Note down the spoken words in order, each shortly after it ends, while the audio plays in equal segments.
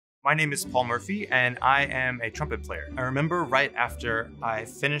My name is Paul Murphy, and I am a trumpet player. I remember right after I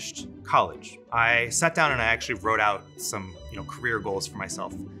finished college, I sat down and I actually wrote out some, career goals for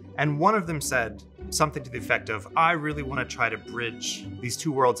myself. And one of them said something to the effect of, I really want to try to bridge these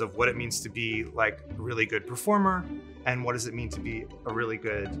two worlds of what it means to be like a really good performer and what does it mean to be a really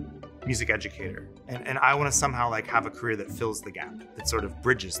good music educator. And I want to somehow have a career that fills the gap, that sort of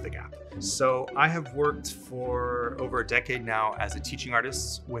bridges the gap. So I have worked for over a decade now as a teaching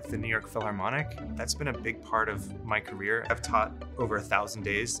artist with the New York Philharmonic. That's been a big part of my career. I've taught over 1,000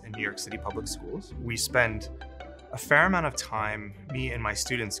 days in New York City public schools. We spend a fair amount of time, me and my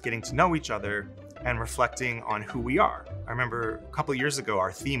students, getting to know each other and reflecting on who we are. I remember a couple years ago,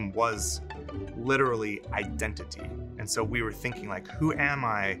 our theme was literally identity. And so we were thinking who am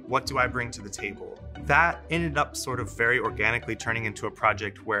I? What do I bring to the table? That ended up sort of very organically turning into a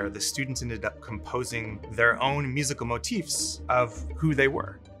project where the students ended up composing their own musical motifs of who they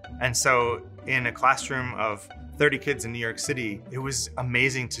were. And so in a classroom of 30 kids in New York City, it was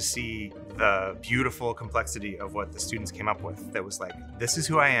amazing to see the beautiful complexity of what the students came up with. That was this is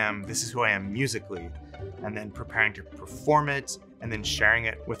who I am musically, and then preparing to perform it and then sharing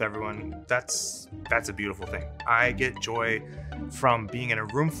it with everyone. That's a beautiful thing. I get joy from being in a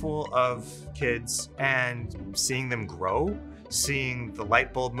room full of kids and seeing them grow, seeing the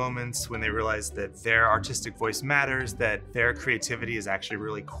light bulb moments when they realize that their artistic voice matters, that their creativity is actually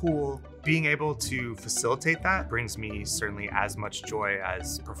really cool. Being able to facilitate that brings me certainly as much joy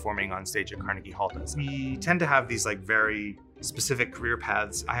as performing on stage at Carnegie Hall does. We tend to have these very specific career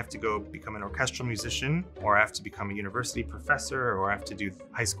paths. I have to go become an orchestral musician, or I have to become a university professor, or I have to do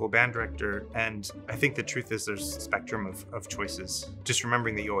high school band director. And I think the truth is there's a spectrum of choices. Just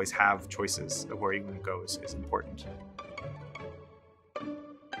remembering that you always have choices of where you want to go is important.